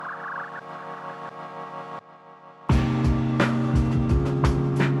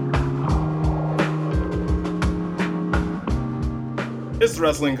It's the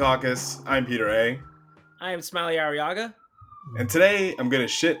Wrestling Caucus. I'm Peter A. I am Smiley Ariaga. And today I'm gonna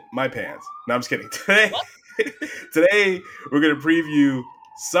shit my pants. No, I'm just kidding. Today, What? today we're gonna preview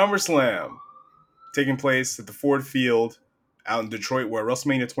SummerSlam, taking place at the Ford Field out in Detroit, where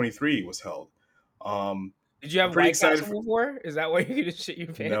WrestleMania 23 was held. Did you I'm have pretty White excited. Castle before? Is that why you're gonna shit your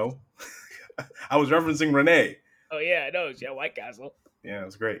pants? No, I was referencing Renee. Oh yeah, I know. Yeah, White Castle. Yeah, it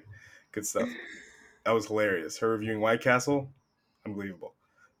was great, good stuff. That was hilarious. Her reviewing White Castle, unbelievable.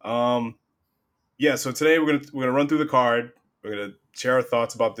 Yeah, so today we're gonna run through the card. We're gonna share our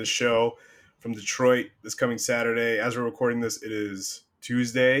thoughts about this show from Detroit this coming Saturday. As we're recording this, it is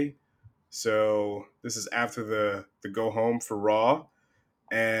Tuesday, so this is after the go home for Raw.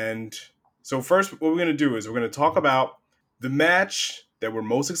 And so first, what we're gonna do is we're gonna talk about the match that we're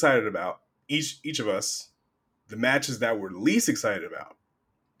most excited about, each of us, the matches that we're least excited about,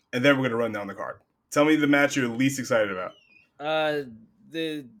 and then we're gonna run down the card. Tell me the match you're least excited about. Uh,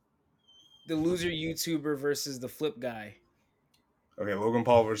 the loser YouTuber versus the flip guy. Okay, Logan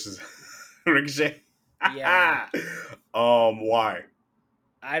Paul versus Ricochet. Yeah, Why?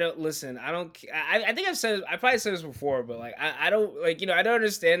 I don't listen. I don't. I think I've said. I probably said this before, but like, I don't like. I don't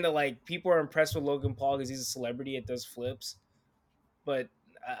understand that like people are impressed with Logan Paul because he's a celebrity at those flips, but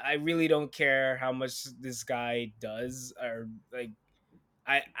I really don't care how much this guy does or like.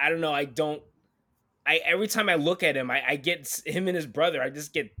 I don't know. I don't. I every time I look at him, I get him and his brother. I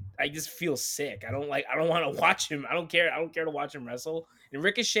just feel sick. I don't want to watch him. I don't care to watch him wrestle. And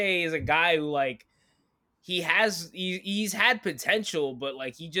Ricochet is a guy who like he's had potential, but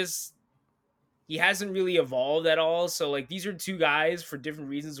like he hasn't really evolved at all. So like these are two guys for different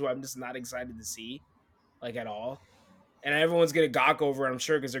reasons who I'm just not excited to see like at all. And everyone's gonna gawk over, I'm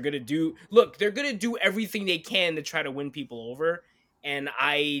sure, because they're gonna do everything they can to try to win people over. And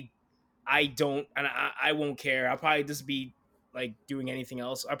I don't, and I won't care. I'll probably just be like doing anything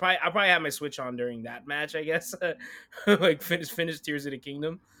else. I'll probably have my Switch on during that match, I guess. Like finish Tears of the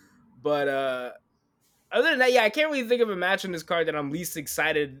Kingdom. But other than that, yeah, I can't really think of a match on this card that I'm least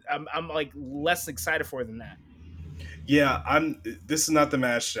excited. I'm like less excited for than that. Yeah, I'm. This is not the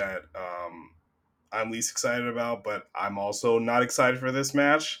match that I'm least excited about, but I'm also not excited for this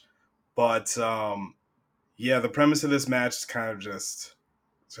match. But yeah, the premise of this match is kind of just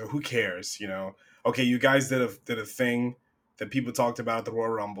so who cares, you know? Okay, you guys did a thing that people talked about at the Royal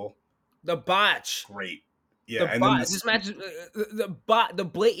Rumble. The botch. Great. Yeah, The and then bot. This match, the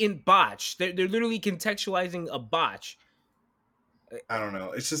blatant botch. They're literally contextualizing a botch. I don't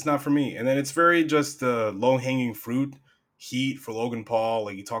know. It's just not for me. And then it's very just low hanging fruit heat for Logan Paul.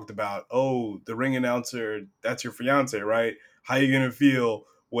 Like he talked about, oh, the ring announcer, that's your fiance, right? How you gonna feel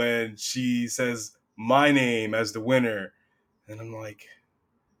when she says my name as the winner? And I'm like,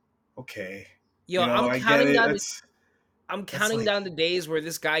 okay, Yo, I'm I get counting it. down. I'm That's counting like, down the days where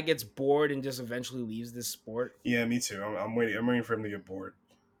this guy gets bored and just eventually leaves this sport. yeah, me too. I'm waiting. I'm waiting for him to get bored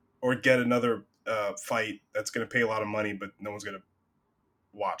or get another fight that's gonna pay a lot of money, but no one's gonna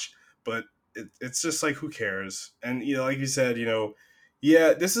watch. But it's just like who cares? And like you said,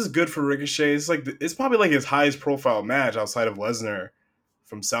 yeah, this is good for Ricochet. It's probably like his highest profile match outside of Lesnar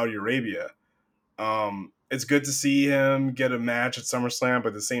from Saudi Arabia. It's good to see him get a match at SummerSlam, but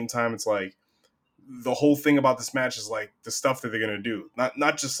at the same time, it's like the whole thing about this match is like the stuff that they're gonna do,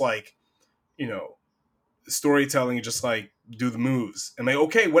 not just like you know storytelling, just like do the moves and like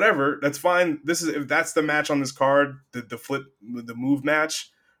okay, whatever, that's fine. This is if that's the match on this card, the move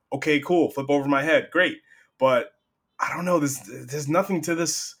match. Okay, cool. Flip over my head, great. But I don't know. There's nothing to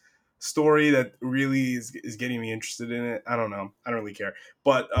this story that really is getting me interested in it. I don't know. I don't really care.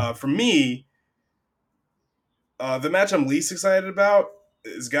 But for me, the match I'm least excited about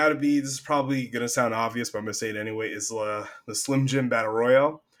has got to be. This is probably gonna sound obvious, but I'm gonna say it anyway. Is the Slim Jim Battle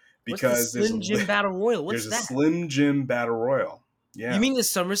Royal What's the because Slim Jim Battle Royal? there's What's a that? Slim Jim Battle Royal. You Yeah, mean the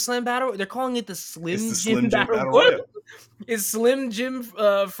SummerSlam Battle? They're calling it the it's Slim the Jim Slim Jim Battle Battle Royal. Royal. Is Slim Jim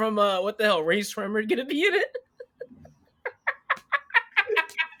from what the hell? Ray Shrimmer gonna be in it?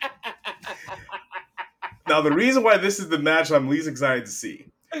 Now, the reason why this is the match I'm least excited to see.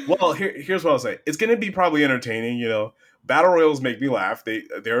 Well, here's what I'll say. It's going to be probably entertaining. Battle royals make me laugh.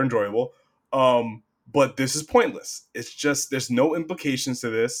 They're enjoyable. But this is pointless. It's just there's no implications to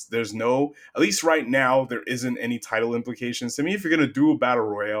this. There's no, at least right now, there isn't any title implications. To me, if you're going to do a battle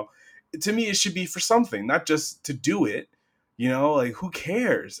royal, to me it should be for something, not just to do it. Like who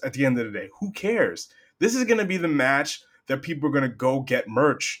cares at the end of the day? Who cares? This is going to be the match that people are going to go get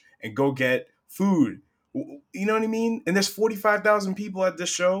merch and go get food. You know what I mean? And there's 45,000 people at this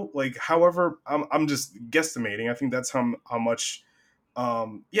show. Like, however, I'm just guesstimating. I think that's how much.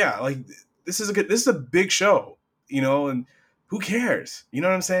 Yeah, like this is a big show. And who cares? You know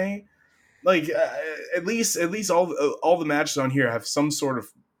what I'm saying? Like at least all the matches on here have some sort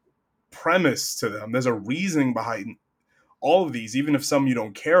of premise to them. There's a reasoning behind all of these, even if some you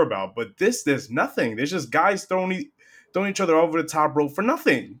don't care about. But there's nothing. There's just guys throwing each other over the top rope for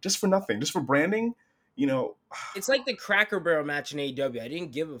nothing, just for branding. You know, It's like the Cracker Barrel match in AEW. I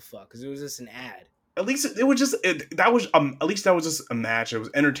didn't give a fuck because it was just an ad. at least it was just that was at least that was just a match. It was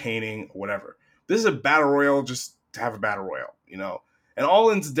entertaining, whatever. This is a battle royal, just to have a battle royal, you know. And All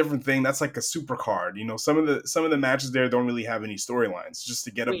In's a different thing. That's like a super card, you know. Some of the matches there don't really have any storylines. Just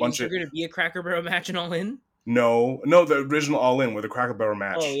to get a Wait, is bunch there of going to be a Cracker Barrel match in All In? no, the original All In where the Cracker Barrel Oh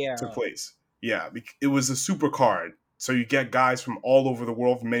match took yeah. place. Yeah, it was a super card, so you get guys from all over the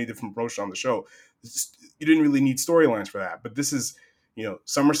world from many different promotions on the show. You didn't really need storylines for that, but this is, you know,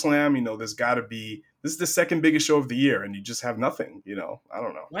 SummerSlam. You know, this is the second biggest show of the year, and you just have nothing. You know, I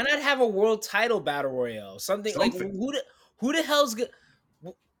don't know, Why not have a world title battle royale? Something like something, who the hell's good?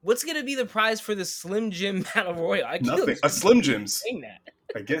 What's gonna be the prize for the Slim Jim Battle Royal? I can't believe nothing. A Slim Jims, saying that.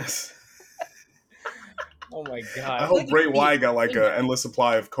 I guess. Oh my god! I I feel hope like it Bray should be Wyatt got like saying an that. endless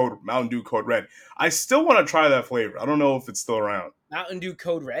supply of Mountain Dew Code Red. I still want to try that flavor. I don't know if it's still around. Mountain Dew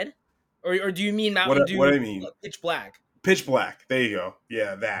Code Red, or do you mean What Mountain what Dew I mean? Pitch Black? Pitch Black. There you go.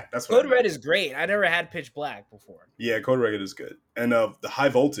 Yeah, that's what I Code meant. Red is great. I never had Pitch Black before. Yeah, Code Red is good. And the high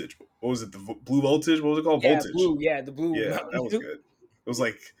voltage. What was it? The blue voltage? What was it called? Yeah, Voltage. blue. Yeah, the blue Yeah, Mountain that was Dew. good. It was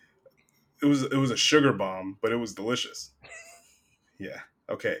like it was a sugar bomb, but it was delicious. Yeah.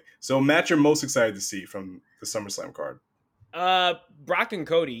 Okay. So match you're most excited to see from the SummerSlam card. Brock and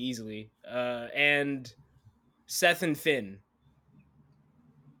Cody easily. And Seth and Finn.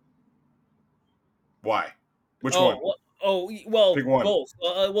 Why? Which Oh, one? well, Pick one. both.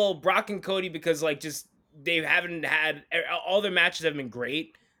 Well, Brock and Cody because like just they haven't had all their matches have been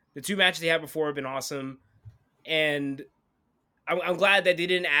great. The two matches they had before have been awesome, and I'm glad that they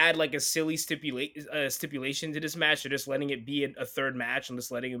didn't add like a silly stipulation to this match. They're just letting it be a third match and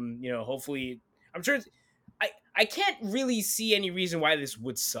just letting them, you know, hopefully. I'm sure. I can't really see any reason why this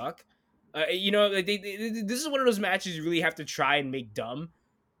would suck. You know, like this is one of those matches you really have to try and make dumb.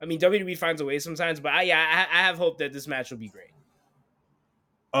 I mean, WWE finds a way sometimes, but I have hope that this match will be great.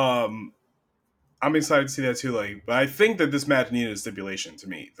 Um, I'm excited to see that too. Like, but I think that this match needed a stipulation to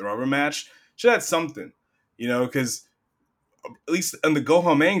me. The rubber match should have something, you know, because at least on the go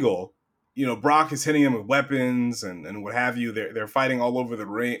home angle, you know, Brock is hitting him with weapons and what have you. They're fighting all over the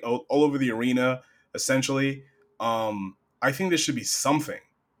ring, all over the arena, essentially. I think there should be something,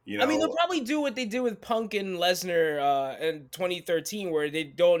 you I mean, they'll know. probably do what they did with Punk and Lesnar in 2013, where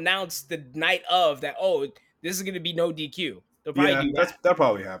they'll announce the night of that. Oh, this is going to be no DQ. They'll probably Yeah, do that. that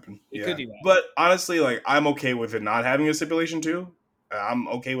probably happened. They could Yeah, do that. but honestly, like I'm okay with it not having a stipulation too. I'm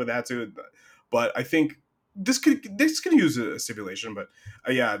okay with that too. But I think this could use a stipulation. But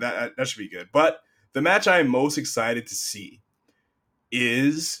yeah, that should be good. But the match I am most excited to see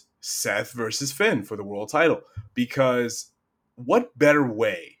is Seth versus Finn for the world title, because what better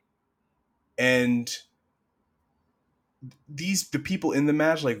way? And the people in the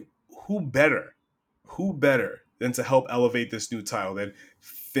match, like who better than to help elevate this new title than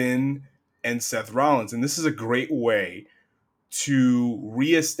Finn and Seth Rollins? And this is a great way to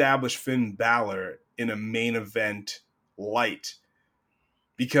reestablish Finn Balor in a main event light,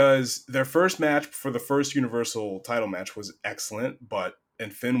 because their first match for the first Universal title match was excellent,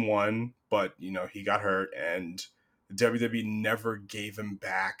 and Finn won, but you know, he got hurt and the WWE never gave him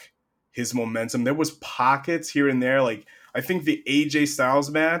back his momentum. There was pockets here and there, like I think the AJ Styles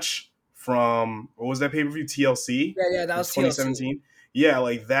match from what was that pay-per-view, TLC Yeah, that in was TLC. 2017. Yeah,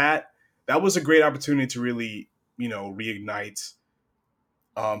 like that was a great opportunity to really, you know, reignite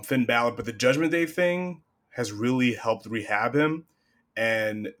Finn Balor, but the Judgment Day thing has really helped rehab him.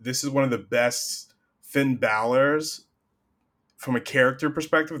 And this is one of the best Finn Balor's from a character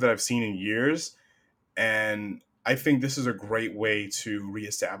perspective that I've seen in years. And I think this is a great way to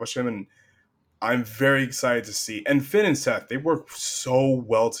reestablish him. And I'm very excited to see. And Finn and Seth, they work so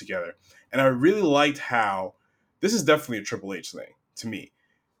well together. And I really liked how this is definitely a Triple H thing to me.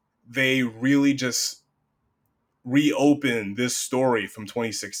 They really just reopen this story from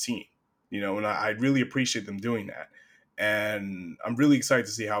 2016, you know, and I really appreciate them doing that. And I'm really excited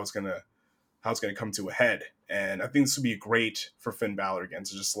to see how it's gonna come to a head. And I think this would be great for Finn Balor again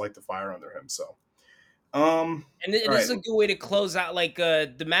to just light the fire under him. So, And all this right, is a good way to close out. Like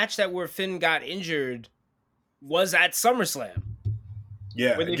the match that where Finn got injured was at SummerSlam,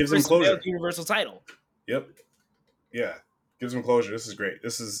 yeah, where it they gives him first unveiled closure. the Universal title. Yep, yeah, gives him closure. This is great.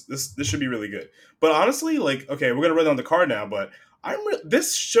 This should be really good. But honestly, like, okay, we're gonna run down the card now, but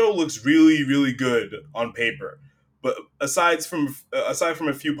this show looks really, really good on paper. But aside from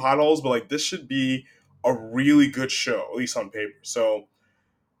a few potholes, but like this should be a really good show, at least on paper. So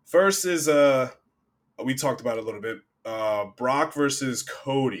first is we talked about it a little bit. Brock versus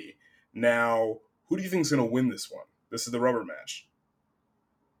Cody. Now, who do you think is going to win this one? This is the rubber match.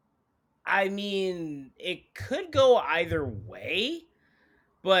 I mean, it could go either way,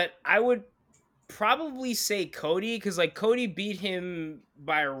 but I would probably say Cody because like Cody beat him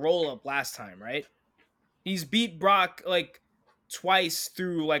by a roll up last time, right? He's beat Brock like twice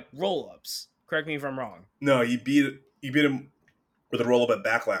through like roll ups. Correct me if I'm wrong. No, he beat him with a roll up at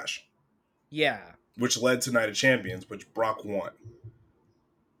Backlash, Yeah. which led to Night of Champions, which Brock won.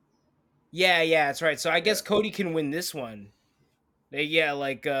 Yeah, that's right. So I Yeah. guess Cody can win this one. Yeah,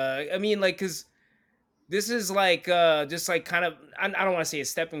 like I mean like cuz this is like just like kind of I don't want to say a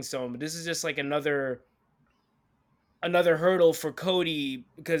stepping stone, but this is just like another hurdle for Cody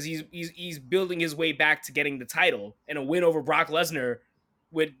because he's building his way back to getting the title, and a win over Brock Lesnar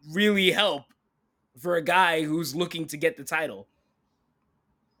would really help for a guy who's looking to get the title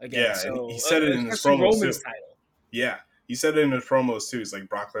again. Yeah, and he So said it in his especially promos too. Roman's title. Yeah, he said it in his promos too. It's like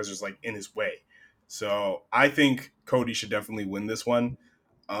Brock Lesnar's like in his way. So I think Cody should definitely win this one.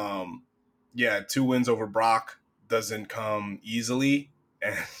 Um, yeah, 2 wins over Brock doesn't come easily,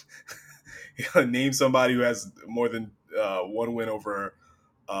 and name somebody who has more than 1 win over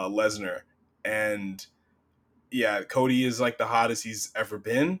Lesnar. And yeah, Cody is like the hottest he's ever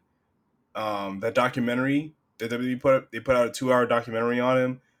been. That documentary that WWE put out a 2 hour documentary on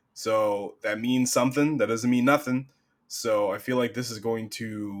him, so that means something. That doesn't mean nothing. So I feel like this is going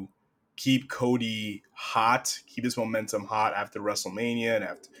to keep Cody hot, keep his momentum hot after WrestleMania, and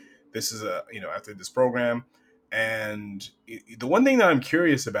after this is after this program. And the one thing that I'm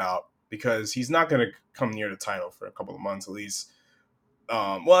curious about, because he's not going to come near the title for a couple of months at least.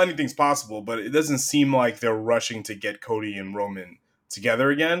 Well, anything's possible, but it doesn't seem like they're rushing to get Cody and Roman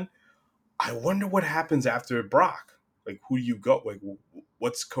together again. I wonder what happens after Brock. Like, who do you go? Like,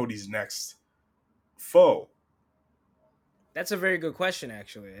 what's Cody's next foe? That's a very good question.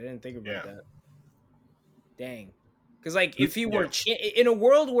 Actually, I didn't think about Yeah, that. Dang. Because like if he were yeah. in a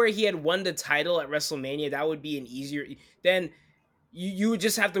world where he had won the title at WrestleMania, that would be an easier. Then you would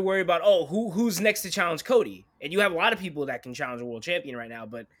just have to worry about who's next to challenge Cody, and you have a lot of people that can challenge a world champion right now.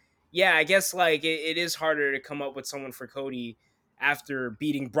 But yeah, I guess like it is harder to come up with someone for Cody after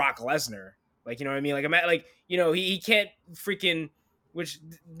beating Brock Lesnar. Like you know what I mean? Like I'm at, like you know he can't freaking. Which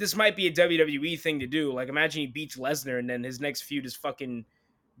this might be a WWE thing to do. Like imagine he beats Lesnar and then his next feud is fucking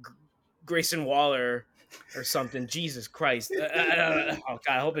Grayson Waller or something. Jesus Christ! Oh God,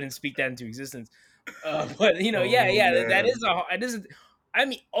 I hope I didn't speak that into existence. But you know, Oh that man, is a. It isn't. I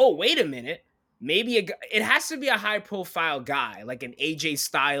mean, oh wait a minute. Maybe it has to be a high profile guy like an AJ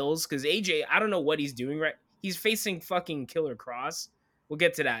Styles because AJ, I don't know what he's doing right. He's facing fucking Killer Cross. We'll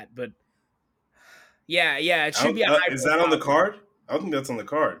get to that, but yeah, it should be a high is that on profile the guy. card? I don't think that's on the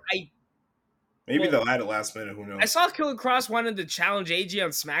card. I Maybe well, they'll add it last minute. Who I knows? saw Killer Cross wanted to challenge AJ on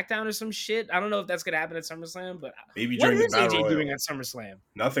SmackDown or some shit. I don't know if that's gonna happen at SummerSlam, but Maybe what during the is battle AJ doing royal. at SummerSlam?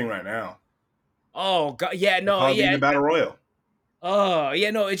 Nothing right now. Oh god, yeah, He'll no, probably be in yeah. the battle royal. Oh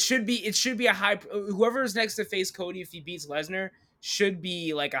yeah, no. It should be a high. Whoever is next to face Cody if he beats Lesnar should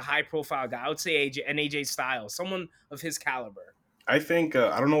be like a high profile guy. I would say AJ Styles, someone of his caliber. I think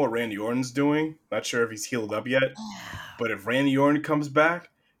I don't know what Randy Orton's doing. Not sure if he's healed up yet. But if Randy Orton comes back,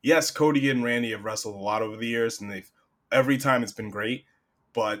 yes, Cody and Randy have wrestled a lot over the years, and they've every time it's been great.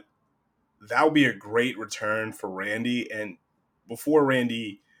 But that would be a great return for Randy. And before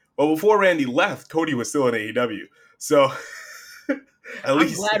Randy left, Cody was still in AEW. So at I'm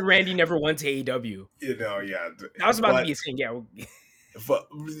least glad Randy never went to AEW. yeah. That was about to But be a thing. Yeah, but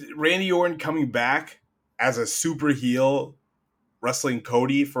Randy Orton coming back as a super heel, wrestling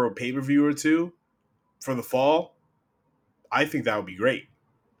Cody for a pay per view or two for the fall, I think that would be great.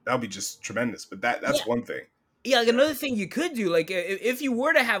 That would be just tremendous. But yeah, that's one thing. yeah. Like Yeah. another thing you could do, like if you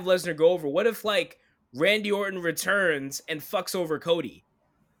were to have Lesnar go over, what if like Randy Orton returns and fucks over Cody?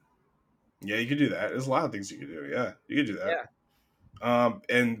 Yeah, you could do that. There's a lot of things you could do. Yeah, you could do that. Yeah.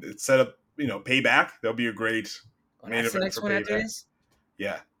 And it's set up, payback. That'll be a great Oh, main that's the event next for one after payback. this.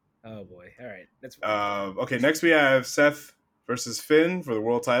 Yeah. Oh boy. All right, that's fine. Okay, next we have Seth versus Finn for the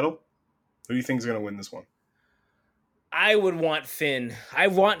world title. Who do you think is going to win this one? I would want Finn. I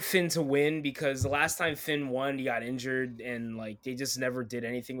want Finn to win because the last time Finn won, he got injured, and like they just never did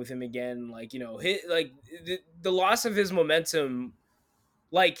anything with him again. Like the loss of his momentum.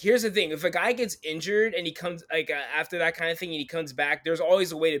 Like here's the thing: if a guy gets injured and he comes after that kind of thing and he comes back, there's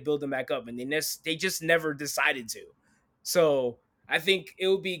always a way to build him back up, and they just never decided to. So I think it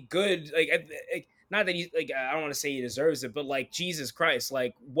would be good. Like not that he like I don't want to say he deserves it, but like Jesus Christ,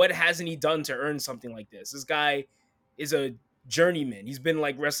 like what hasn't he done to earn something like this? This guy is a journeyman. He's been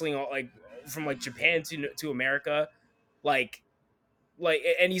like wrestling like from like Japan to America, like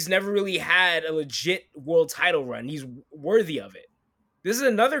and he's never really had a legit world title run. He's worthy of it. This is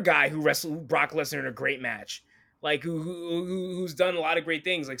another guy who wrestled Brock Lesnar in a great match, like who's done a lot of great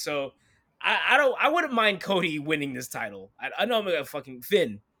things. Like so, I wouldn't mind Cody winning this title. I know I'm gonna fucking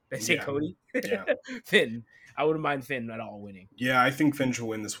Finn. Did I say Yeah, Cody? yeah, Finn. I wouldn't mind Finn at all winning. yeah. I think Finn should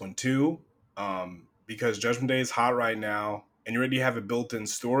win this one too, because Judgment Day is hot right now, and you already have a built-in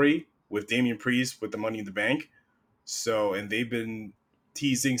story with Damian Priest with the Money in the Bank. So, and they've been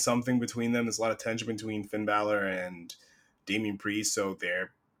teasing something between them. There's a lot of tension between Finn Balor and Damian Priest. So,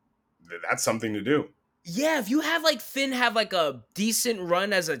 that's something to do. Yeah, if you have like Finn have like a decent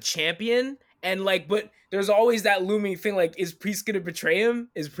run as a champion, and like, but there's always that looming thing like, is Priest gonna betray him?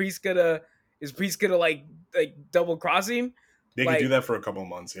 Is Priest gonna like double cross him? They could do Like, that for a couple of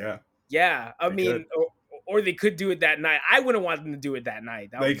months. Yeah, yeah, I they could. mean, or they could do it that night. I wouldn't want them to do it that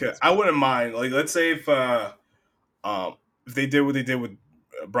night. That would They be could. I wouldn't mind. Like, let's say if they did what they did with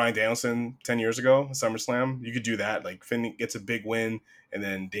Bryan Danielson 10 years ago, SummerSlam, you could do that. Like, Finn gets a big win, and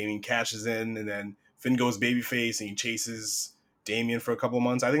then Damian cashes in, and then Finn goes babyface, and he chases Damian for a couple of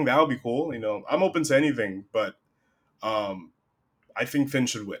months. I think that would be cool. I'm open to anything, but um, I think Finn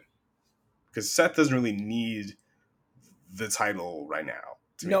should win because Seth doesn't really need the title right now.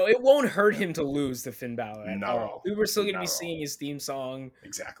 To me, no, it won't hurt him to lose to Finn Balor at not at all. all. We were still going to Not be at all. singing his theme song.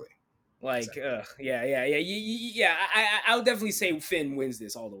 Exactly. Like, Exactly. yeah. I would definitely say Finn wins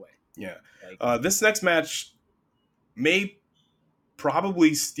this all the way. Yeah. Like, This next match may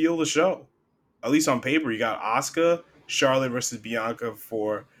probably steal the show. At least on paper, you got Asuka, Charlotte versus Bianca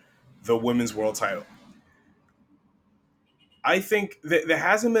for the women's world title. I think there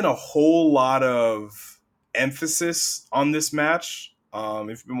hasn't been a whole lot of emphasis on this match. If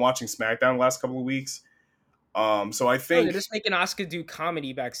you've been watching SmackDown the last couple of weeks, so I no, they're think, just making Asuka do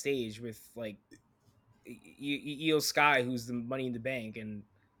comedy backstage with like Io Sky, who's the Money in the Bank, and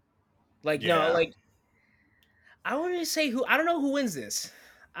like no, yeah, like I wouldn't say who. I don't know who wins this.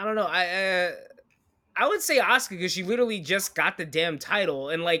 I don't know. I would say Asuka because she literally just got the damn title,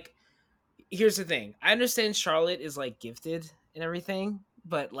 and like here's the thing. I understand Charlotte is like gifted and everything,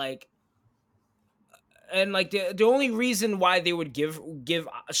 but like and like the only reason why they would give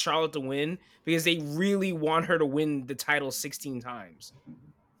Charlotte the win because they really want her to win the title 16 times.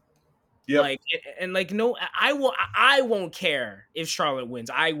 yep, Like and like no I won't care if Charlotte wins.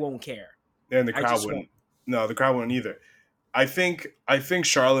 I won't care. and the I crowd just won't. wouldn't. No, the crowd wouldn't either. I think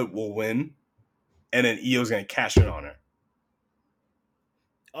Charlotte will win, and then Io's gonna cash in on her.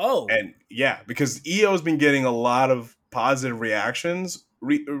 Oh, And yeah, because EO's been getting a lot of positive reactions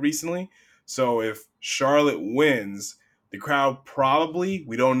recently. So if Charlotte wins, the crowd probably,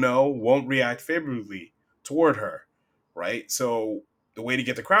 we don't know, won't react favorably toward her, right? So the way to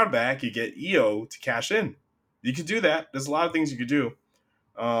get the crowd back, you get EO to cash in. You could do that. There's a lot of things you could do.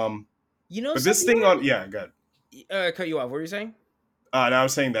 Um, you know but this something? thing on, yeah, good. Cut you off. What were you saying? And I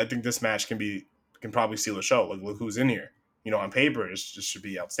was saying that I think this match can probably steal the show. Like, look who's in here. On paper, it just should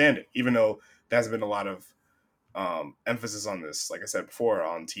be outstanding. Even though there has been a lot of emphasis on this, like I said before,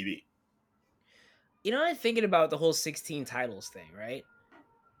 on TV. I'm thinking about the whole 16 titles thing, right?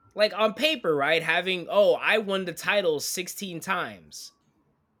 Like on paper, right? Having I won the title 16 times.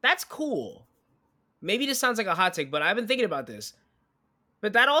 That's cool. Maybe this sounds like a hot take, but I've been thinking about this.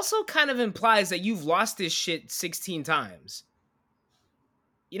 But that also kind of implies that you've lost this shit 16 times.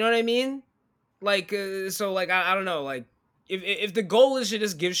 You know what I mean? Like, so, like, I don't know. Like, if the goal is to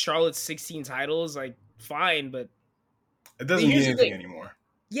just give Charlotte 16 titles, like, fine. But It doesn't mean here's the anything thing. anymore.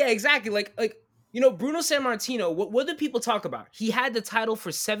 Yeah, exactly. Like, Bruno Sammartino. What do people talk about? He had the title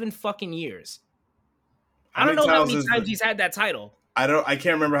for 7 fucking years. How I don't many know how titles many is times he's had that title. I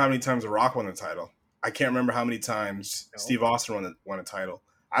can't remember how many times The Rock won the title. I can't remember how many times No. Steve Austin won a title.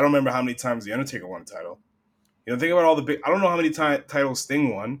 I don't remember how many times The Undertaker won a title. Think about all the big. I don't know how many titles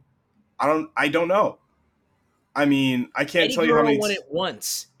Sting won. I don't know. I mean, I can't Eddie tell you how Guerrero many. won it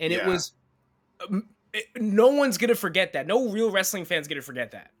once, and it Yeah, was no one's gonna forget that. No real wrestling fans gonna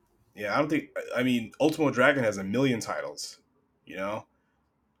forget that. yeah. I don't think. I mean, Ultimo Dragon has a million titles. You know.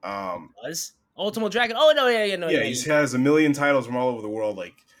 Was Ultimate Dragon? Oh no, yeah, no, Yeah, yeah, he yeah. has a million titles from all over the world.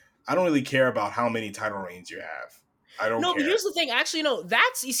 Like, I don't really care about how many title reigns you have. I don't No, but care. here's the thing. Actually, no.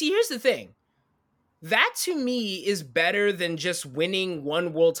 That's you see. Here's the thing. That to me is better than just winning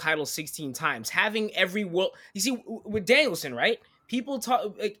one world title 16 times. Having every world. You see, with Danielson, right? People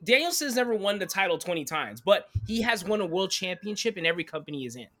talk like Danielson's never won the title 20 times, but he has won a world championship in every company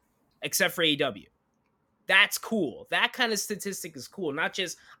he's in, except for AEW. That's cool. That kind of statistic is cool. Not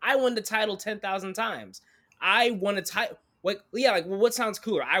just I won the title 10,000 times. I won a title. What sounds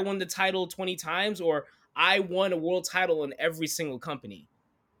cooler? I won the title 20 times, or I won a world title in every single company.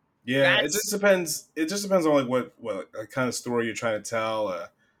 Yeah, it just That's depends. It just depends on like what kind of story you're trying to tell.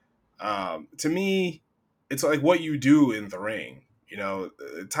 To me, it's like what you do in the ring.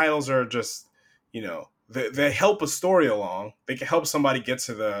 Titles are just, they help a story along. They can help somebody get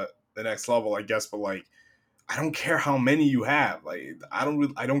to the next level, I guess. But like, I don't care how many you have. Like, I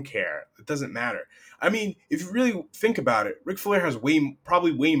don't care. It doesn't matter. I mean, if you really think about it, Ric Flair has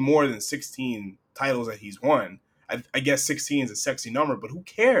probably way more than 16 titles that he's won. I guess 16 is a sexy number, but who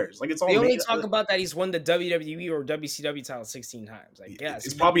cares? Like, it's all they only made. talk about that he's won the WWE or WCW title 16 times. Like, yeah, so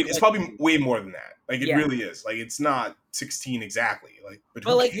It's probably way more than that. Like, it yeah. really is. Like, it's not 16 exactly. Like, but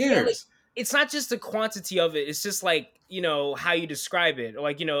But who like, yeah, like cares? it's not just the quantity of it. It's just like how you describe it.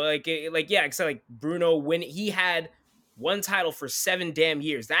 Like yeah, except like Bruno when he had one title for 7 damn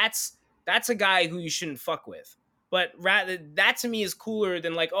years. That's a guy who you shouldn't fuck with. But rather that to me is cooler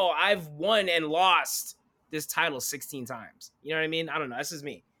than like, oh, I've won and lost this title 16 times. You know what I mean? I don't know. That's just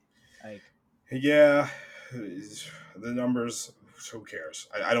me. Like, Yeah, the numbers. Who cares?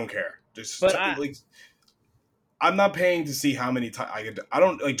 I don't care. but I Like, I'm not paying to see how many times I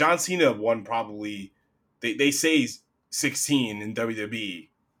don't like. John Cena won probably. They say 16 in WWE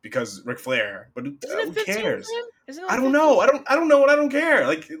because Ric Flair, but isn't it who 15 for cares? him? Isn't it I like don't 15? know. I don't know what I don't care.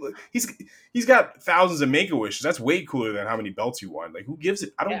 Like, he's got thousands of Make a Wishes. That's way cooler than how many belts you won. Like, who gives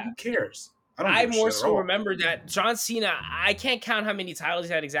it? I don't. Yeah. Who cares? I don't I give a more shit at so all. remember that John Cena, I can't count how many titles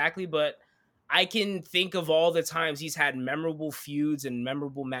he had exactly, but I can think of all the times he's had memorable feuds and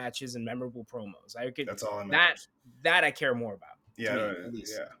memorable matches and memorable promos. I could That's all that that matters. that I care more about, to Yeah, me, at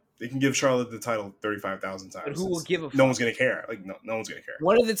least. yeah. They can give Charlotte the title 35,000 But times. who will give a No one's fuck? gonna care. Like, no one's gonna care.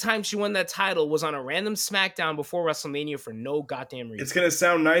 One of the times she won that title was on a random SmackDown before WrestleMania for no goddamn It's reason. gonna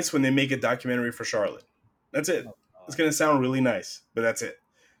sound nice when they make a documentary for Charlotte. That's it. Oh, It's God. gonna sound really nice, but that's it.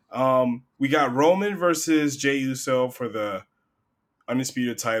 We got Roman versus Jey Uso for the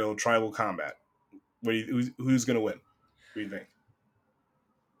undisputed title, Tribal Combat. Who's gonna win? What do you think?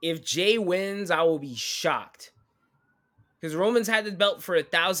 If Jay wins, I will be shocked. Because Roman's had the belt for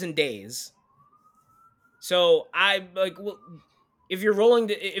 1,000 days. So I like well, if you're rolling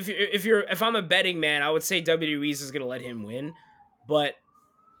to, if I'm a betting man, I would say WWE is going to let him win, but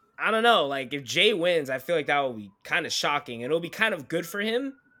I don't know. Like if Jay wins, I feel like that will be kind of shocking, and it'll be kind of good for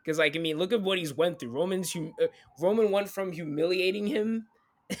him because like I mean, look at what he's went through. Roman went from humiliating him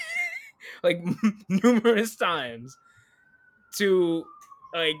like numerous times to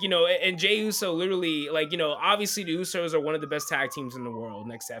like and Jay Uso literally like obviously the Usos are one of the best tag teams in the world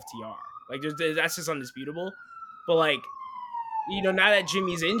next to FTR. Like that's just undisputable, but like now that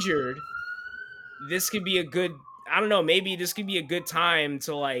Jimmy's injured, this could be a good. I don't know. Maybe this could be a good time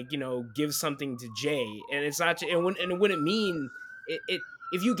to like give something to Jay, and it's not. And it wouldn't mean it.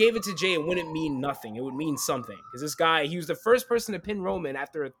 If you gave it to Jay, it wouldn't mean nothing. It would mean something because this guy, he was the first person to pin Roman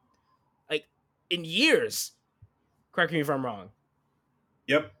after like in years. Correct me if I'm wrong.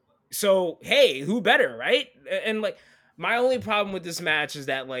 Yep. So hey, who better, right? And like my only problem with this match is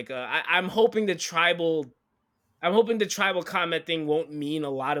that like I'm hoping the tribal comment thing won't mean a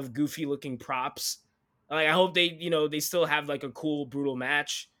lot of goofy looking props. Like I hope they still have like a cool brutal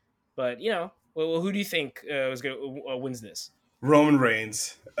match. But well, who do you think is gonna wins this? Roman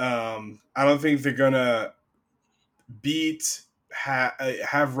Reigns. I don't think they're gonna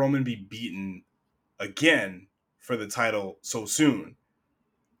have Roman be beaten again for the title so soon.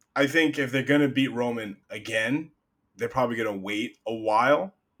 I think if they're gonna beat Roman again, they're probably gonna wait a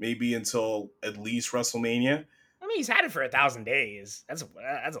while, maybe until at least WrestleMania. I mean, he's had it for 1,000 days. That's a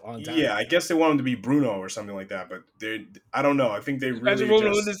long time. Yeah, I guess they want him to be Bruno or something like that, but I don't know. I think they Imagine really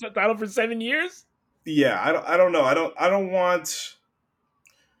Roman win just this title for 7 years. yeah. I don't know. I don't want.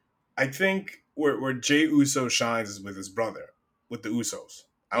 I think where Jey Uso shines is with his brother, with the Usos.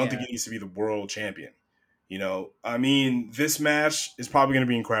 I don't think Yeah. he needs to be the world champion. I mean, this match is probably going to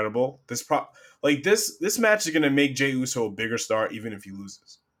be incredible. This match is going to make Jey Uso a bigger star, even if he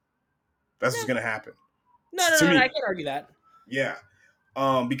loses. That's what's Yeah. going to happen No, no, to no, no. I me. can't argue that. Yeah,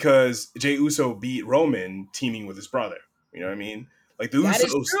 because Jey Uso beat Roman teaming with his brother. You know what I mean? Like the That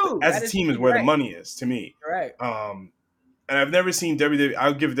is Usos true. as That a is team is true. where You're the right. money is to me. You're right. And I've never seen WWE.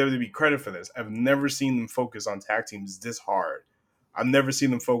 I'll give WWE credit for this. I've never seen them focus on tag teams this hard. I've never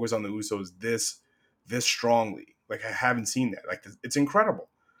seen them focus on the Usos this strongly. Like I haven't seen that. Like it's incredible.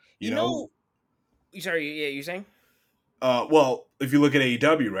 You You know. know, sorry. Yeah, you're saying? Well, if you look at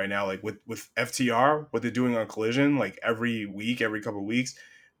AEW right now, like with FTR, what they're doing on Collision, like every week, every couple of weeks,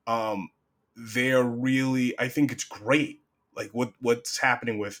 um, they're really, I think it's great. Like what's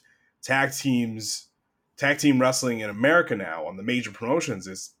happening with tag teams, tag team wrestling in America now on the major promotions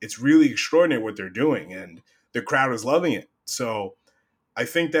is it's really extraordinary what they're doing, and the crowd is loving it. So I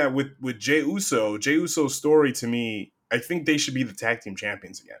think that with Jey Uso's story to me, I think they should be the tag team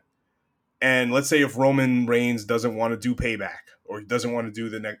champions again. And let's say if Roman Reigns doesn't want to do Payback or he doesn't want to do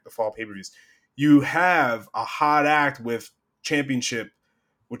the fall pay per views, you have a hot act with championship,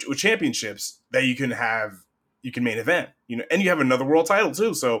 with championships that you can main event, and you have another world title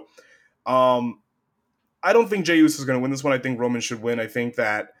too. So I don't think Jey Uso is going to win this one. I think Roman should win. I think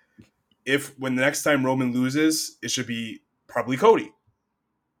that if when the next time Roman loses, it should be probably Cody.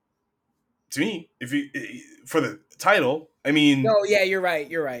 To me, if you for the title, I mean, No, yeah, you're right.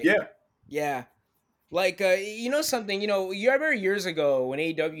 You're right. yeah, Yeah. Like something, you remember years ago when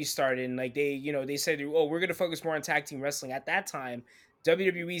AEW started and like they said, oh, we're gonna focus more on tag team wrestling. At that time,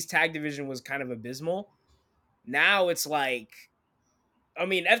 WWE's tag division was kind of abysmal. Now it's like, I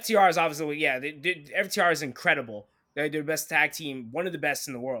mean, FTR is obviously, yeah, FTR is incredible. They're the best tag team, one of the best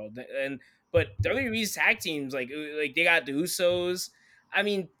in the world. And but WWE's tag teams, like they got the Usos. I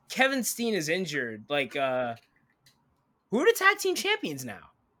mean, Kevin Steen is injured. Like, who are the tag team champions now?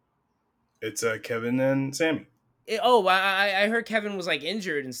 it's Kevin and Sammy. I heard Kevin was like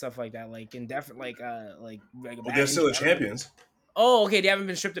injured and stuff like that, like indefinite, like a Well, bad they're still injury. the I don't know. champions. Oh, okay. They haven't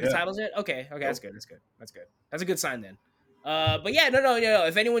been stripped of the Yeah. titles yet. Okay, that's Nope. good. That's good. That's a good sign then. But yeah, no.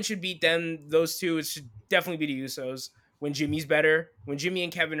 If anyone should beat them, those two, it should definitely be the Usos. When Jimmy's better, when Jimmy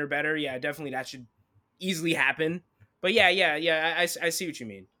and Kevin are better, yeah, definitely that should easily happen. But yeah. I see what you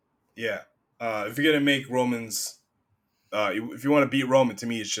mean. Yeah. If you're gonna make Roman's, if you want to beat Roman, to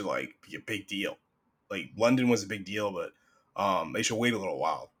me it should like be a big deal. Like London was a big deal, but they should wait a little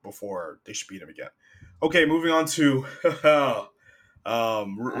while before they should beat him again. Okay, moving on to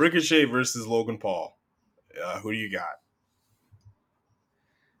Ricochet versus Logan Paul. Who do you got?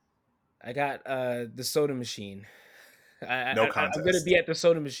 I got the soda machine. No I'm gonna contest. be at the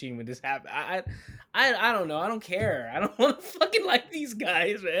soda machine when this happens. I don't know. I don't care. I don't want to fucking like these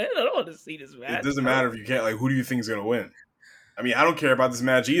guys, man. I don't want to see this It match. doesn't matter if you can't. Like, who do you think is gonna win? I mean, I don't care about this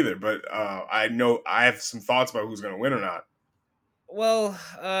match either, but I know I have some thoughts about who's gonna win or not. Well,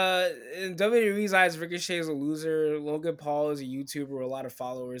 in WWE's eyes, Ricochet is a loser. Logan Paul is a YouTuber with a lot of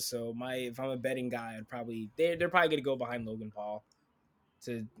followers. So if I'm a betting guy, they're probably gonna go behind Logan Paul.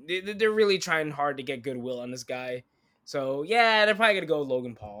 They're really trying hard to get goodwill on this guy. So yeah, they're probably gonna go with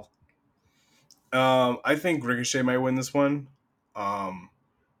Logan Paul. I think Ricochet might win this one,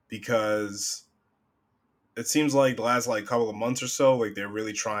 because it seems like the last like couple of months or so, like they're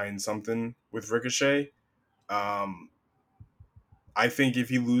really trying something with Ricochet. Um, I think if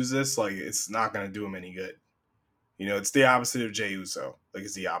he loses this, like it's not gonna do him any good. It's the opposite of Jey Uso. Like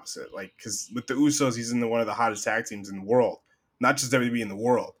it's the opposite. Like because with the Usos, he's in one of the hottest tag teams in the world, not just WWE in the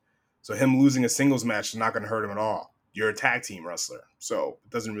world. So him losing a singles match is not gonna hurt him at all. You're a tag team wrestler, so it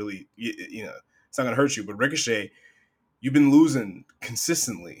doesn't really, it's not gonna hurt you. But Ricochet, you've been losing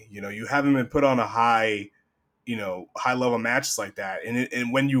consistently. You haven't been put on a high level matches like that.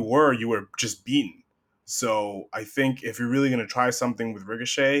 And when you were just beaten. So I think if you're really going to try something with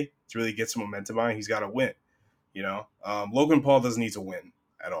Ricochet to really get some momentum on, he's got to win. Logan Paul doesn't need to win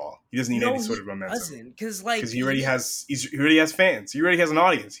at all. He doesn't need any No, sort he of momentum doesn't. Because because he already has fans. He already has an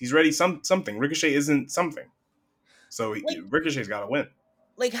audience. He's ready something. Ricochet isn't something. So like Ricochet's got to win.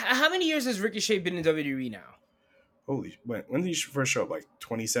 how many years has Ricochet been in WWE now? Holy, when did he first show up? Like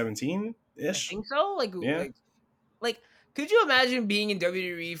 2017 I ish. think so. Yeah. Like, could you imagine being in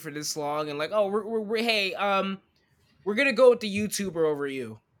WWE for this long and like, oh, we're hey, we're gonna go with the YouTuber over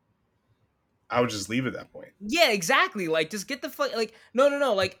you. I would just leave at that point. Yeah, exactly. Like, just get the fuck. Like,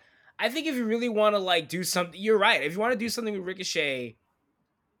 no. Like, I think if you really want to like do something, you're right. If you want to do something with Ricochet,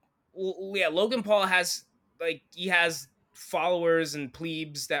 yeah, Logan Paul he has followers and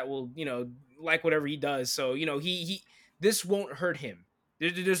plebes that will like whatever he does. So he this won't hurt him.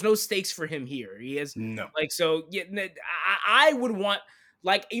 There's no stakes for him here. He has No. like so yeah. I would want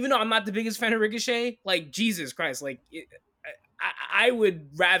like even though I'm not the biggest fan of Ricochet, like Jesus Christ, like I would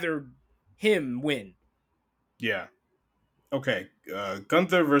rather him win. Yeah. Okay.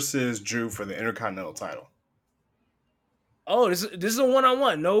 Gunther versus Drew for the Intercontinental title. Oh, this is a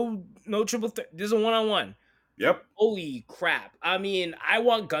one-on-one. No triple. This is a one-on-one. Yep. Holy crap. I mean, I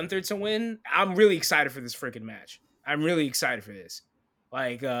want Gunther to win. I'm really excited for this freaking match. I'm really excited for this.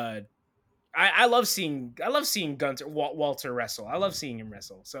 Like, I love seeing Gunther Walter wrestle. I love seeing him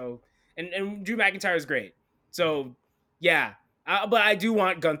wrestle. So and Drew McIntyre is great. So yeah, but I do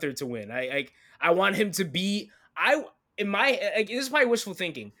want Gunther to win. I want him to be. I in my like, this is probably wishful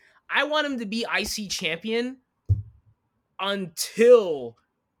thinking. I want him to be IC champion until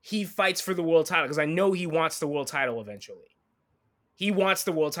he fights for the world title because I know he wants the world title eventually. He wants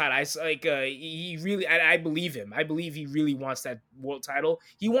the world title. He really. I believe him. I believe he really wants that world title.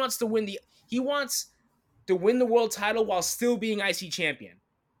 He wants to win the. He wants to win the world title while still being IC champion.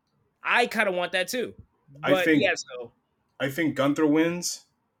 I kind of want that too. I But think yeah, so I think Gunther wins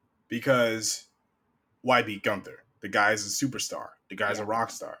because why beat Gunther? The guy's a superstar. The guy's yeah. a rock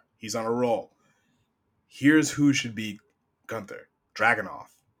star. He's on a roll. Here's who should beat Gunther: Dragunov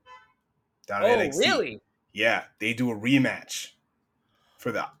down in Oh, NXT. really? Yeah, they do a rematch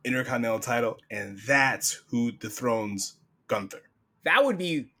for the Intercontinental title, and that's who dethrones Gunther. That would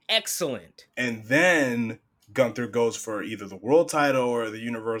be excellent. And then Gunther goes for either the world title or the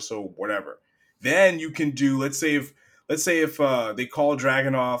Universal, whatever. Then you can do, let's say if they call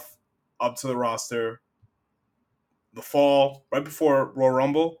Dragunov up to the roster the fall right before Royal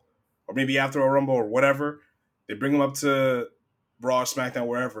Rumble, or maybe after Royal Rumble or whatever. They bring him up to Raw, SmackDown,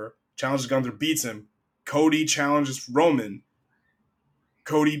 wherever. Challenges Gunther, beats him. Cody challenges Roman.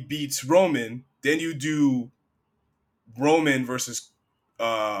 Cody beats Roman. Then you do Roman versus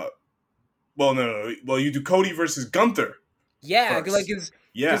well, you do Cody versus Gunther Yeah, like first. because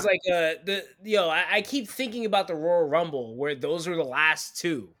Yeah, I keep thinking about the Royal Rumble where those are the last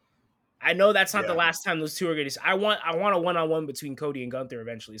two. I know that's not the yeah, last time those two are going to. I want a one-on-one between Cody and Gunther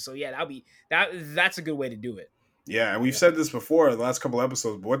eventually. So yeah, that's a good way to do it. yeah. And we've said this before the last couple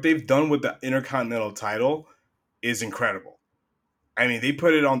episodes, but what they've done with the Intercontinental title is incredible. I mean, they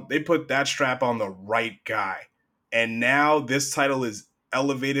put that strap on the right guy. And now this title is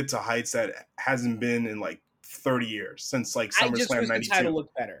elevated to heights that hasn't been in like 30 years since like I just SummerSlam wish the title 92.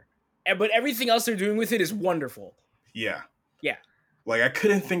 looked better, but everything else they're doing with it is wonderful. Yeah. Yeah, Like I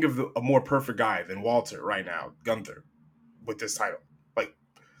couldn't think of a more perfect guy than Walter right now, Gunther, with this title. Like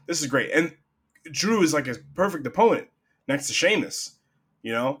this is great. And Drew is like a perfect opponent next to Sheamus,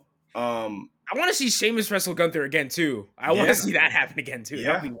 you know? I want to see Sheamus wrestle Gunther again too. I want to Yeah. see that happen again too.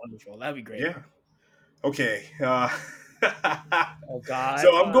 That would Yeah. be wonderful. That would be great. Yeah. Okay. Oh God.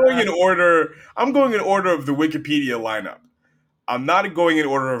 So I'm going in order. I'm going in order of the Wikipedia lineup. I'm not going in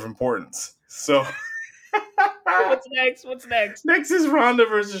order of importance. So What's next? What's next? next is Ronda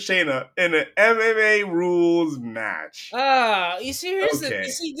versus Shayna in an MMA rules match. You see, Okay.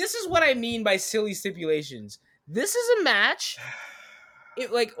 this is what I mean by silly stipulations. This is a match.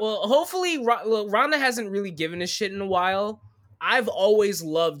 Hopefully, Ronda hasn't really given a shit in a while. I've always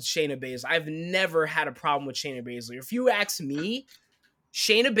loved Shayna Baszler. I've never had a problem with Shayna Baszler. If you ask me,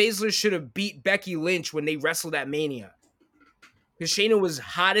 Shayna Baszler should have beat Becky Lynch when they wrestled at Mania because Shayna was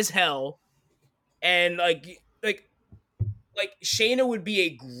hot as hell, and like Shayna would be a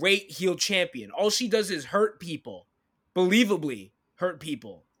great heel champion. All she does is hurt people, believably hurt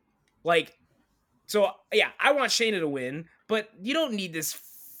people. Like, so yeah, I want Shayna to win, but you don't need this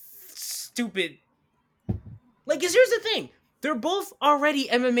stupid. Like, cause here's the thing: they're both already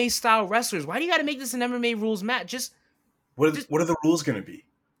MMA style wrestlers. Why do you got to make this an MMA rules match? Just What are the rules going to be?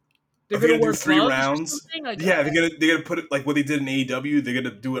 they're Are they gonna going to do wear three gloves or rounds? something. Like, Yeah, they're gonna put it like what they did in AEW. They're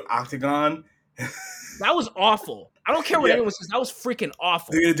gonna do an octagon. that was awful. I don't care what Yeah, anyone says. That was freaking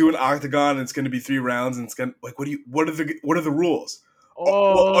awful. they're gonna do an octagon. And it's gonna be 3 rounds, and it's gonna like what are the rules? What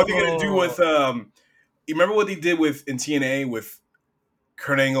are they gonna do Oh, with You remember what they did with in TNA with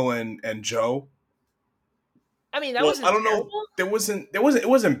Kurt Angle and Joe? I mean, that Well, I wasn't don't know. terrible. It wasn't bad. It wasn't It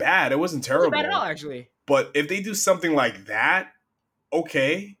wasn't bad at all, terrible. actually. But if they do something like that,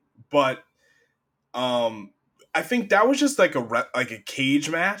 okay. But I think that was just like like a cage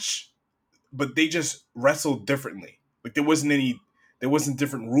match, but they just wrestled differently. Like there wasn't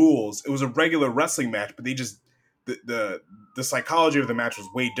different rules. It was a regular wrestling match, but they just the psychology of the match was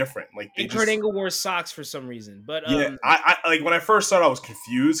way different. Like they And Kurt just Angle wore socks for some reason. But yeah. I like when I first started, I was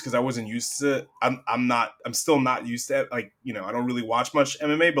confused because I wasn't used to. I'm still not used to it. Like I don't really watch much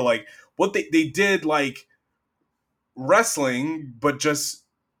MMA, but like what they did like wrestling, but just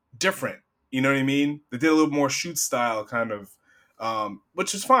different. You know what I mean? They did a little more shoot style kind of,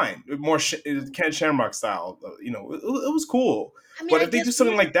 which is fine. More Ken Shamrock style. It was cool. I mean, But I if they guess do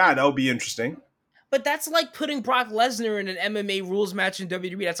something like that would be interesting. but that's like putting Brock Lesnar in an MMA rules match in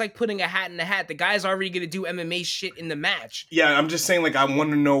WWE. That's like putting a hat in a hat. The guy's already going to do MMA shit in the match. Yeah, I'm just saying. Like, I want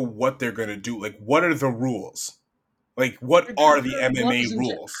to know what they're gonna do. Like, what are the rules? Like, what They're going to are put the on MMA gloves and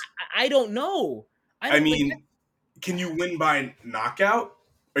shit. rules? I don't know. I I don't like. mean, can you win by knockout?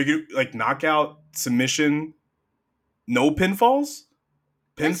 Are you like knockout, submission, no pinfalls?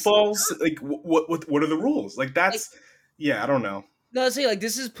 That's Pinfalls? Like what are the rules? Like like that's yeah, I don't know. no. Let's say like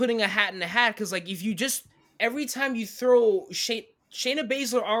this is putting a hat in a hat because like if you just every time you throw shape. Shayna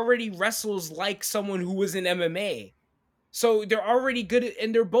Baszler already wrestles like someone who was in MMA. So they're already good at,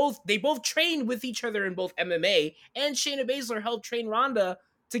 and they both trained with each other in both MMA, and Shayna Baszler helped train Ronda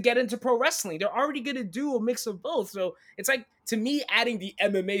to get into pro wrestling. They're already going to do a mix of both. So it's like, to me, adding the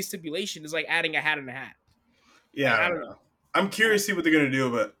MMA stipulation is like adding a hat and a hat. Yeah, Like, I I don't don't know. know. I'm curious to see what they're gonna do,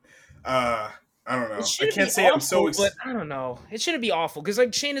 but I don't It know. I shouldn't can't be say I'm so. awful, but I don't know. It shouldn't be awful because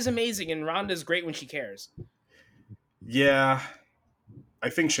like Shayna's amazing and Ronda's great when she cares. Yeah, I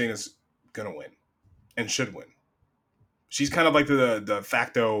think Shayna's gonna win and should win. She's kind of like the de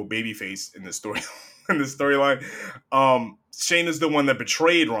facto babyface in this story in this storyline. Shayna's the one that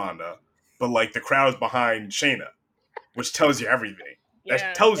betrayed Ronda, but like the crowd's behind Shayna, which tells you everything. That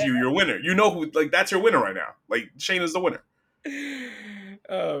Yeah. tells you your winner. You know who, like, that's your winner right now. Like, Shayna's the winner.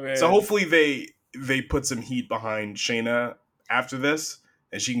 Oh So man. hopefully they put some heat behind Shayna after this,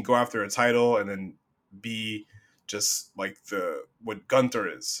 and she can go after a title and then be just like the what Gunther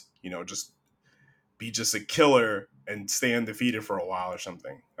is. Just be just a killer and stay undefeated for a while or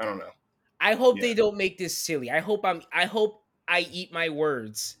something. I don't know. I hope Yeah. they don't make this silly. I hope I eat my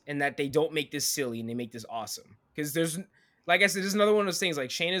words and that they don't make this silly and they make this awesome. Because there's, like I said, there's another one of those things. Like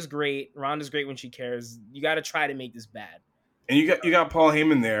Shayna's great, Ronda's great when she cares. You got to try to make this bad. And you got Paul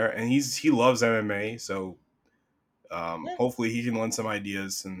Heyman there, and he loves MMA, so Yeah. hopefully he can lend some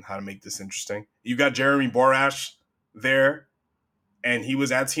ideas and how to make this interesting. You got Jeremy Borash there, and he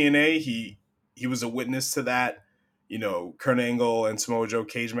was at TNA. He was a witness to that, Kurt Angle and Samoa Joe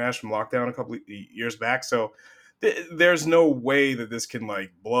cage match from Lockdown a couple of years back. So there's no way that this can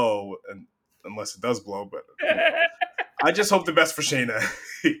like blow, unless it does blow. But I just hope the best for Shayna.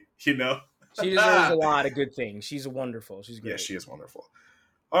 you know. She deserves a lot of good things. She's wonderful. She's Yeah, great. she is wonderful.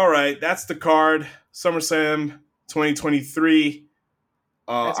 All right, that's the card. SummerSlam 2023.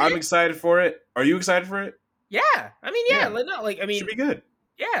 That's I'm it. excited for it. Are you excited for it? Yeah. I mean, yeah. Yeah, Like, no, like I should mean, be good.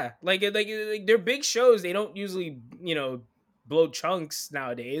 yeah. Like they're big shows. They don't usually blow chunks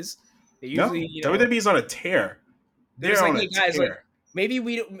nowadays. They No, usually WWE's on a tear. they're just They're like, on a hey guys, like tear. maybe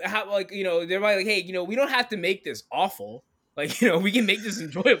we don't have like they're like, hey, we don't have to make this awful. Like we can make this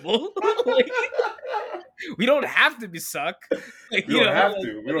enjoyable. Like we don't have to be suck. Like We don't have like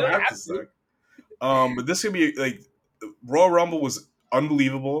to. We we don't don't have have to to. suck. But this could be like Royal Rumble was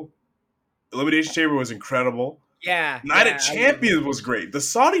unbelievable. Elimination Chamber was incredible. Yeah, Night of yeah. I love Champions was great. The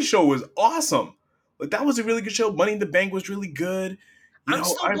Saudi show was awesome. Like that was a really good show. Money in the Bank was really good. I'm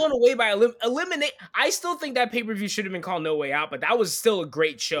still I blown away by eliminate. I still think that pay per view should have been called No Way Out, but that was still a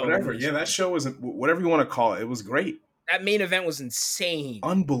great show. whatever. Yeah, that show was whatever you want to call it. It was great. That main event was insane.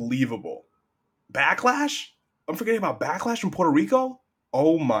 Unbelievable. Backlash? I'm forgetting about Backlash from Puerto Rico?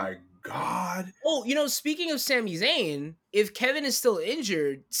 Oh my god. Oh, speaking of Sami Zayn, if Kevin is still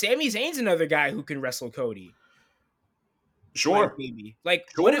injured, Sami Zayn's another guy who can wrestle Cody. Like Sure. maybe. Like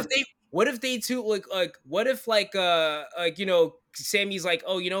Sure. what if they too like what if Sammy's like,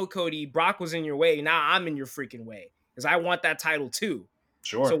 "Oh, Cody, Brock was in your way. Now I'm in your freaking way cuz I want that title too."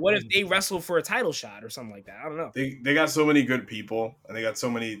 So Sure. what if they wrestle for a title shot or something like that? I don't know. They got so many good people and they got so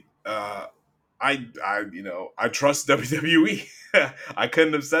many I trust WWE. I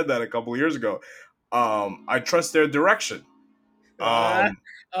couldn't have said that a couple of years ago. I trust their direction. Uh,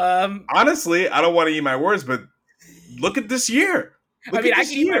 um Honestly, I don't want to eat my words, but look at this year. I Look mean, at I this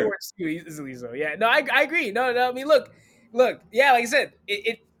can eat my year. words too easily. So yeah, no, I agree. No. I mean, look. Yeah, like I said,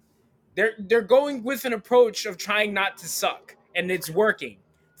 they're going with an approach of trying not to suck, and it's working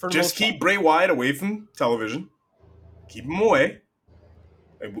for the Just most part. keep Bray Wyatt away from television. Keep him away.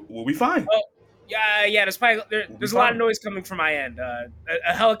 And we'll be fine. Oh, yeah. There's probably We'll be there's a lot of fine. noise coming from my end. A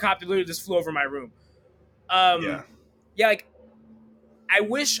helicopter literally just flew over my room. Yeah. Yeah, like I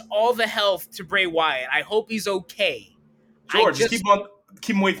wish all the health to Bray Wyatt. I hope he's okay. I Sure. Just just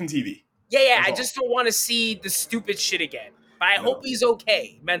keep him away from TV. yeah. That's I all. just don't want to see the stupid shit again. But I hope No. he's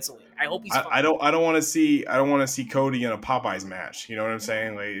okay mentally. I hope he's fine. I don't want to see Cody in a Popeyes match. You know what I'm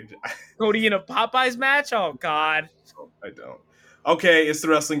saying? Like Cody in a Popeyes match? Oh God. I don't. Okay, it's the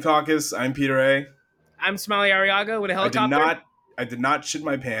Wrestling Caucus. I'm Peter A. I'm Smiley Ariaga with a I did helicopter. not shit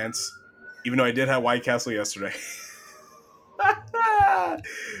my pants, even though I did have White Castle yesterday.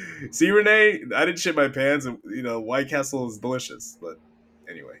 See, Renee, I didn't shit my pants. White Castle is delicious. But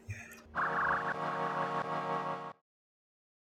anyway.